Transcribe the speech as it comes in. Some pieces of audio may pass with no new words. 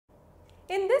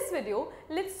In this video,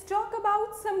 let's talk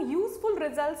about some useful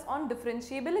results on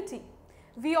differentiability.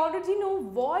 We already know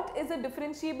what is a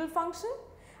differentiable function,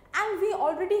 and we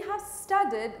already have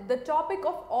studied the topic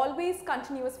of always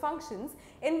continuous functions,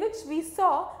 in which we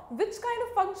saw which kind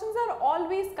of functions are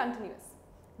always continuous.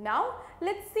 Now,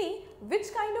 let's see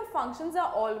which kind of functions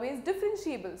are always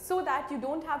differentiable so that you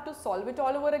don't have to solve it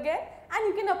all over again and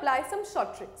you can apply some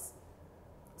short tricks.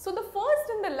 So, the first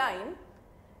in the line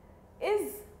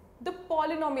is the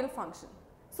polynomial function.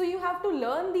 So, you have to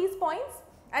learn these points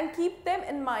and keep them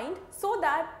in mind so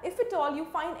that if at all you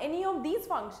find any of these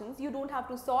functions, you don't have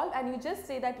to solve and you just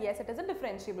say that yes, it is a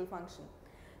differentiable function.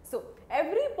 So,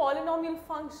 every polynomial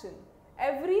function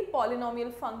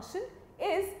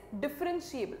is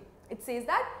differentiable. It says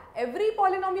that every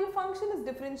polynomial function is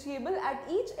differentiable at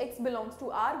each x belongs to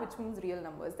R, which means real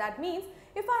numbers. That means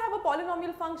if I have a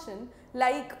polynomial function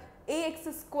like ax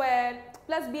square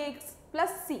plus bx plus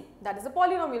c, that is a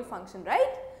polynomial function,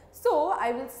 right? So,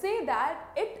 I will say that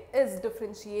it is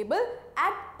differentiable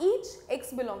at each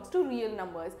x belongs to real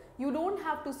numbers. You don't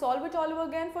have to solve it all over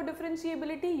again for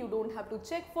differentiability. You don't have to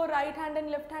check for right hand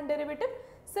and left hand derivative.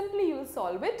 Simply you will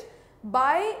solve it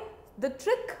by the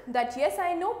trick that yes,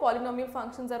 I know polynomial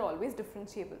functions are always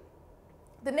differentiable.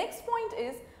 The next point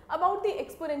is about the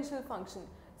exponential function.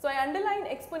 So, I underline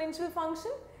exponential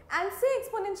function and say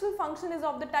exponential function is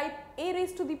of the type a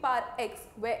raised to the power x,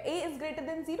 where a is greater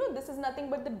than 0. This is nothing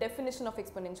but the definition of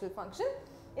exponential function.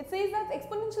 It says that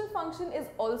exponential function is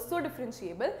also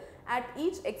differentiable at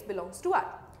each x belongs to R.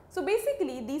 So,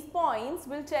 basically these points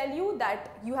will tell you that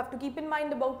you have to keep in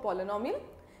mind about polynomial,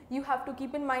 you have to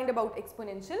keep in mind about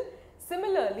exponential.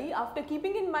 Similarly, after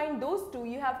keeping in mind those two,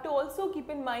 you have to also keep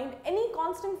in mind any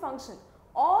constant function.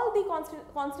 All the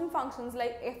constant functions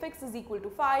like fx is equal to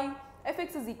 5,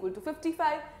 fx is equal to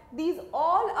 55, these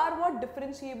all are what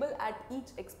differentiable at each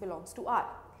x belongs to R.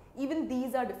 Even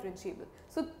these are differentiable.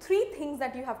 So, three things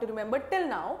that you have to remember till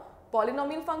now: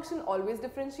 polynomial function always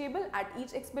differentiable at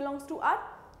each x belongs to R,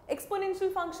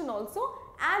 exponential function also,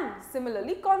 and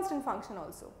similarly constant function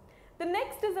also. The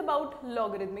next is about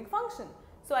logarithmic function.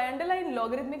 So, I underline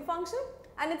logarithmic function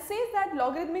and it says that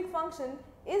logarithmic function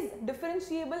is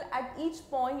differentiable at each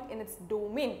point in its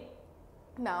domain.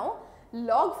 Now,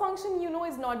 log function you know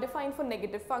is not defined for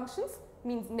negative functions,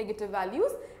 means negative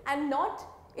values, and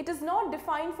it is not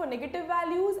defined for negative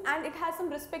values and it has some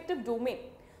respective domain.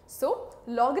 So,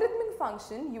 logarithmic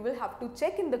function you will have to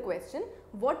check in the question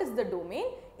what is the domain.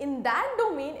 In that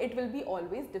domain it will be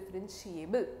always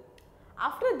differentiable.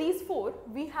 After these four,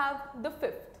 we have the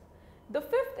fifth. The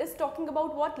fifth is talking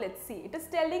about what? Let's see. It is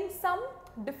telling some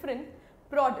different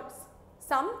products.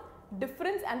 Some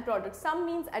difference and product. Sum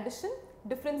means addition,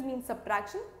 difference means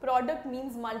subtraction, product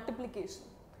means multiplication.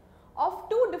 Of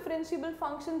two differentiable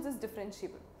functions is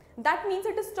differentiable. That means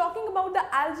it is talking about the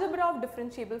algebra of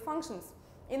differentiable functions.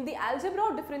 In the algebra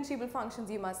of differentiable functions,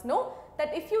 you must know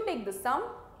that if you take the sum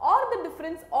or the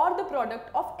difference or the product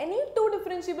of any two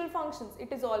differentiable functions,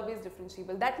 it is always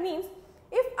differentiable. That means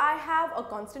if I have a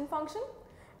constant function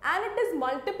and it is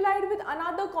multiplied with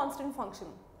another constant function,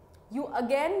 you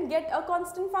again get a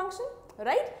constant function,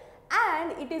 right?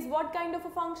 And it is what kind of a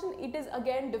function? It is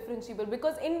again differentiable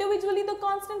because individually the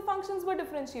constant functions were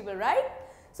differentiable, right?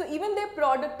 So, even their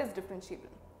product is differentiable.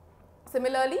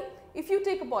 Similarly, if you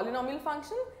take a polynomial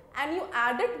function and you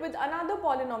add it with another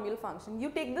polynomial function,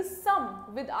 you take the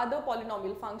sum with other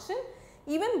polynomial function,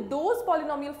 even those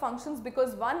polynomial functions,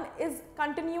 because one is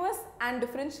continuous and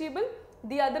differentiable,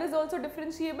 the other is also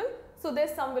differentiable, so their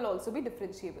sum will also be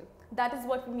differentiable. That is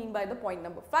what we mean by the point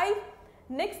number 5.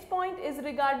 Next point is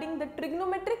regarding the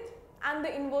trigonometric and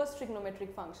the inverse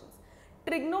trigonometric functions.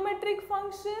 Trigonometric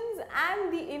functions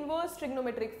and the inverse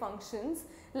trigonometric functions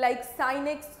like sin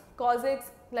x, cos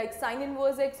x, like sin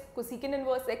inverse x, cosecant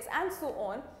inverse x and so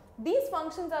on, these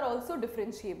functions are also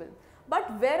differentiable.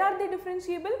 But where are they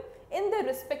differentiable? In their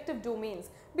respective domains,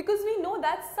 because we know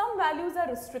that some values are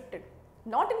restricted.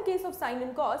 Not in case of sin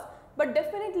and cos, but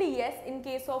definitely yes in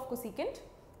case of cosecant,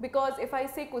 because if I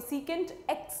say cosecant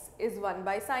x is 1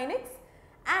 by sin x,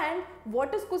 and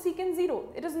what is cosecant 0?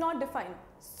 It is not defined.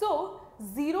 So,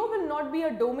 0 will not be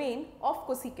a domain of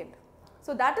cosecant.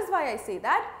 So, that is why I say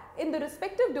that in the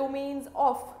respective domains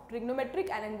of trigonometric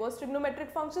and inverse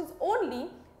trigonometric functions only,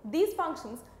 these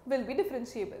functions will be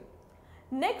differentiable.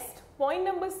 Next, point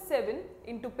number 7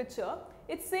 into picture,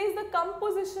 it says the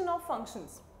composition of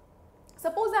functions.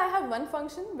 Suppose I have one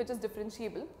function which is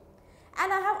differentiable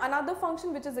and I have another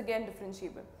function which is again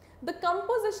differentiable. The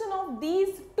composition of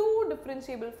these two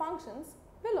differentiable functions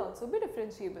will also be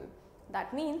differentiable.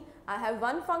 That means I have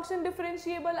one function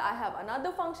differentiable, I have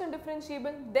another function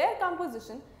differentiable, their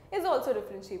composition is also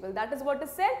differentiable. That is what is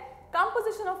said.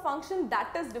 Composition of function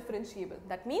that is differentiable.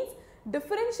 That means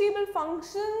differentiable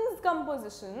function's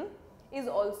composition is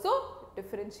also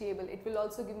differentiable. It will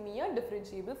also give me a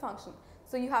differentiable function.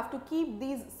 So you have to keep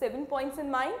these 7 points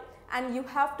in mind, and you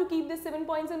have to keep these 7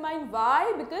 points in mind.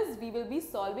 Why? Because we will be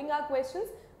solving our questions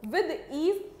with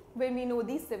ease when we know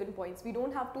these 7 points. We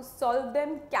don't have to solve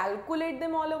them, calculate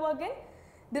them all over again.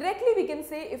 Directly we can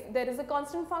say if there is a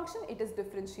constant function, it is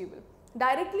differentiable.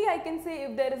 Directly I can say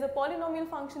if there is a polynomial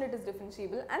function, it is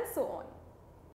differentiable, and so on.